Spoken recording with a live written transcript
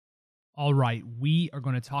All right, we are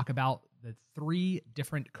going to talk about the three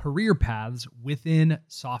different career paths within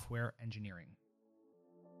software engineering.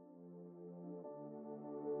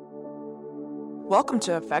 Welcome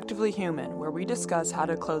to Effectively Human, where we discuss how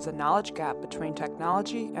to close a knowledge gap between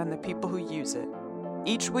technology and the people who use it.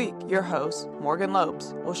 Each week, your host, Morgan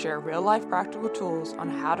Lopes, will share real-life practical tools on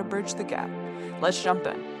how to bridge the gap. Let's jump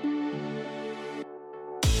in.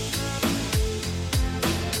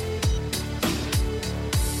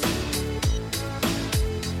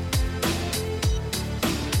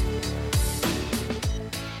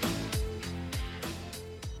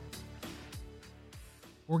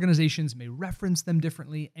 Organizations may reference them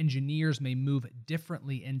differently, engineers may move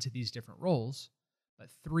differently into these different roles, but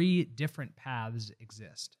three different paths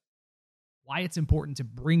exist. Why it's important to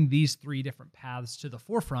bring these three different paths to the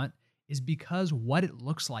forefront is because what it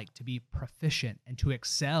looks like to be proficient and to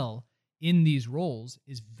excel in these roles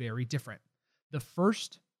is very different. The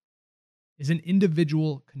first is an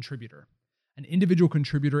individual contributor. An individual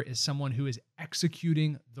contributor is someone who is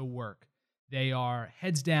executing the work. They are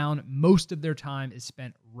heads down. Most of their time is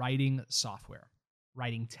spent writing software,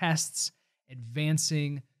 writing tests,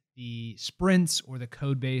 advancing the sprints or the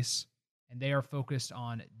code base, and they are focused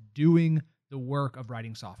on doing the work of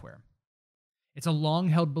writing software. It's a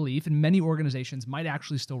long-held belief, and many organizations might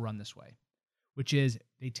actually still run this way, which is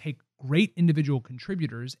they take great individual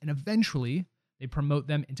contributors and eventually they promote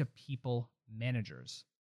them into people managers.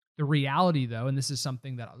 The reality, though, and this is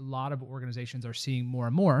something that a lot of organizations are seeing more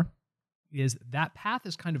and more, is that path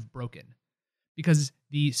is kind of broken because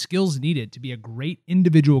the skills needed to be a great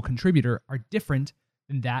individual contributor are different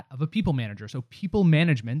than that of a people manager. So people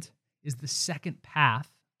management is the second path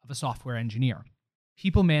of a software engineer.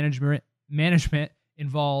 People management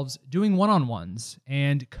involves doing one-on-ones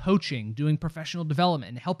and coaching, doing professional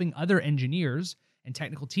development, and helping other engineers and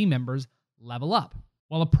technical team members level up.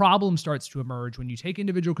 Well, a problem starts to emerge when you take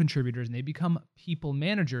individual contributors and they become people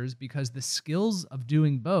managers because the skills of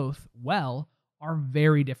doing both well are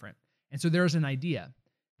very different. And so there's an idea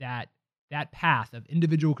that that path of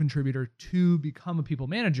individual contributor to become a people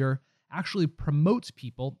manager actually promotes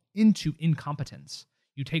people into incompetence.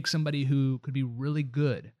 You take somebody who could be really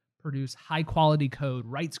good, produce high quality code,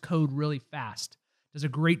 writes code really fast, does a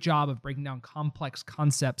great job of breaking down complex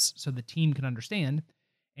concepts so the team can understand,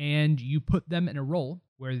 and you put them in a role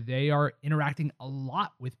where they are interacting a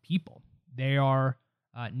lot with people. They are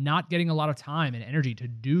not getting a lot of time and energy to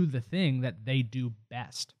do the thing that they do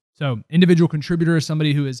best. So individual contributor is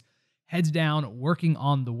somebody who is heads down working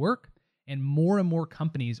on the work, and more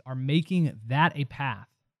companies are making that a path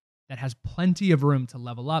that has plenty of room to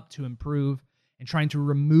level up, to improve, and trying to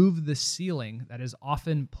remove the ceiling that is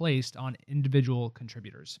often placed on individual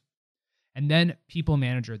contributors. And then people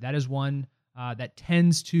manager, that is one that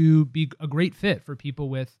tends to be a great fit for people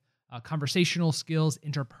with conversational skills,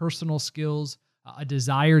 interpersonal skills, a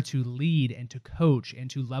desire to lead and to coach and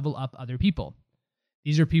to level up other people.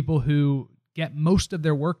 These are people who get most of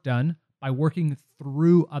their work done by working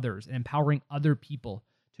through others and empowering other people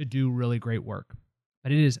to do really great work.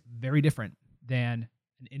 But it is very different than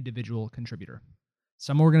an individual contributor.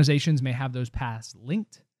 Some organizations may have those paths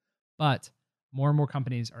linked, but more and more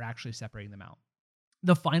companies are actually separating them out.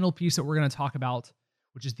 The final piece that we're going to talk about,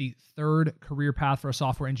 which is the third career path for a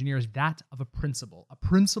software engineer, is that of a principal. A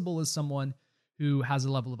principal is someone who has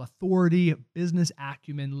a level of authority, business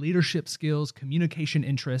acumen, leadership skills, communication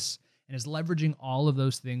interests, and is leveraging all of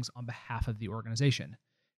those things on behalf of the organization.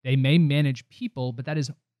 They may manage people, but that is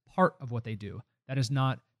part of what they do. That is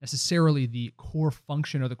not necessarily the core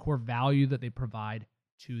function or the core value that they provide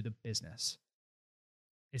to the business.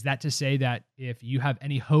 Is that to say that if you have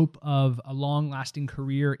any hope of a long-lasting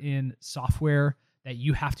career in software that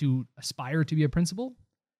you have to aspire to be a principal?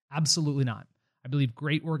 Absolutely not. I believe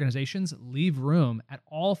great organizations leave room at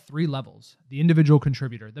all three levels, the individual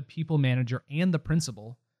contributor, the people manager, and the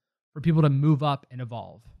principal, for people to move up and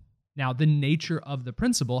evolve. Now, the nature of the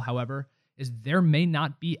principal, however, is there may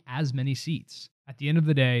not be as many seats. At the end of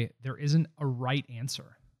the day, there isn't a right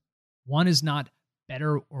answer. One is not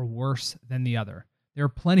better or worse than the other. There are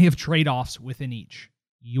plenty of trade-offs within each.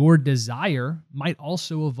 Your desire might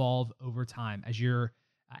also evolve over time as your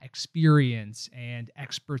experience and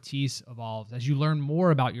expertise evolves, as you learn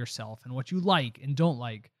more about yourself and what you like and don't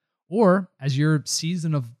like, or as your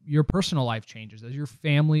season of your personal life changes, as your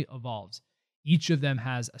family evolves. Each of them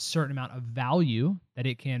has a certain amount of value that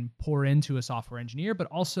it can pour into a software engineer, but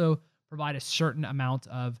also provide a certain amount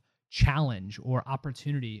of challenge or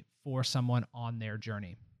opportunity for someone on their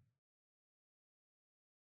journey.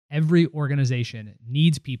 Every organization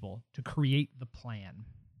needs people to create the plan,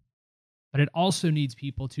 but it also needs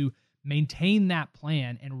people to maintain that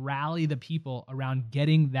plan and rally the people around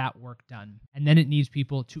getting that work done. And then it needs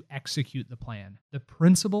people to execute the plan. The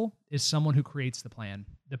principal is someone who creates the plan.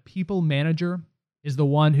 The people manager is the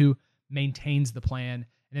one who maintains the plan.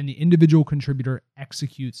 And then the individual contributor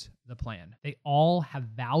executes the plan. They all have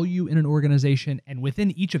value in an organization. And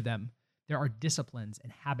within each of them, there are disciplines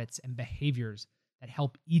and habits and behaviors that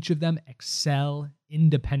help each of them excel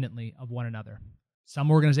independently of one another. Some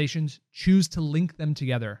organizations choose to link them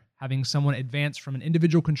together, having someone advance from an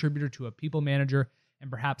individual contributor to a people manager and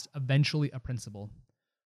perhaps eventually a principal.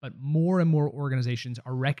 But more and more organizations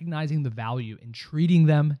are recognizing the value in treating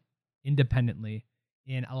them independently,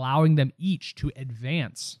 in allowing them each to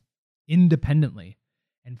advance independently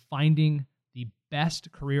and finding the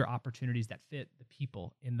best career opportunities that fit the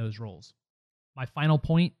people in those roles. My final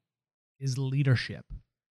point is leadership.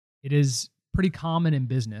 It is pretty common in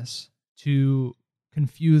business to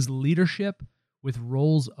confuse leadership with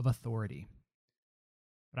roles of authority.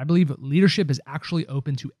 But I believe leadership is actually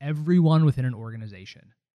open to everyone within an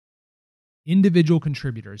organization. Individual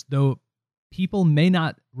contributors, though people may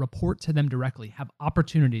not report to them directly, have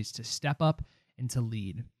opportunities to step up and to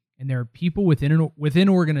lead. And there are people within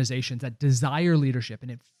organizations that desire leadership,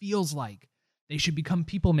 and it feels like they should become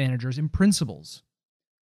people managers and principals.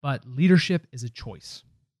 But leadership is a choice.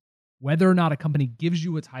 Whether or not a company gives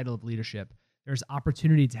you a title of leadership, there's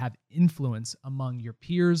opportunity to have influence among your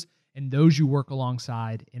peers and those you work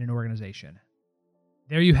alongside in an organization.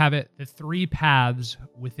 There you have it, the 3 paths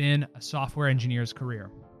within a software engineer's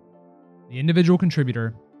career: the individual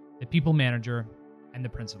contributor, the people manager, and the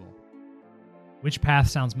principal. Which path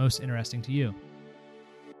sounds most interesting to you?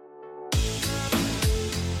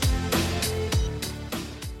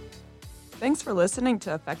 Thanks for listening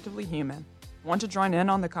to Effectively Human. Want to join in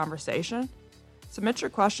on the conversation? Submit your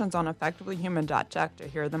questions on effectivelyhuman.tech to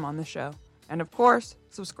hear them on the show. And of course,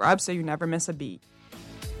 subscribe so you never miss a beat.